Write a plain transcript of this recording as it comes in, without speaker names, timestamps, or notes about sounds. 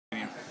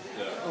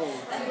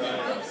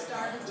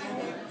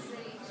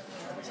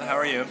So how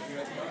are you?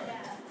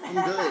 I'm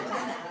good.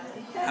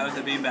 How is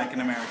it being back in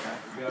America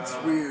It's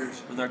weird.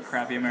 with our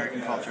crappy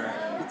American culture?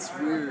 It's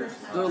weird.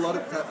 There are a lot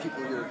of fat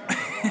people here.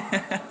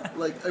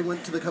 Like, I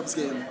went to the Cubs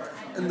game,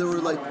 and there were,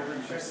 like,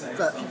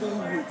 fat people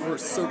who were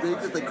so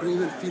big that they couldn't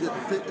even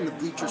fit in the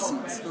bleacher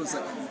seats. I was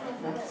like,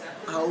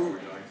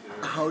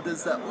 how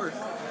does that work?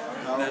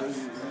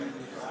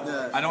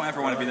 Yeah. I don't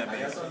ever want to be that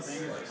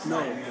big. No.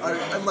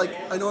 I'm like,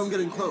 I know I'm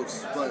getting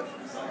close, but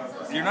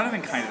You're not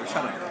even kind of.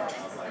 Shut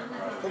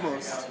up.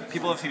 almost.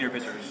 People have seen your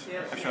pictures.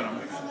 I've shown them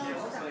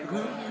Who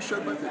have you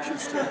showed my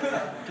pictures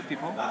to? to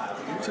people.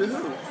 To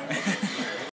who?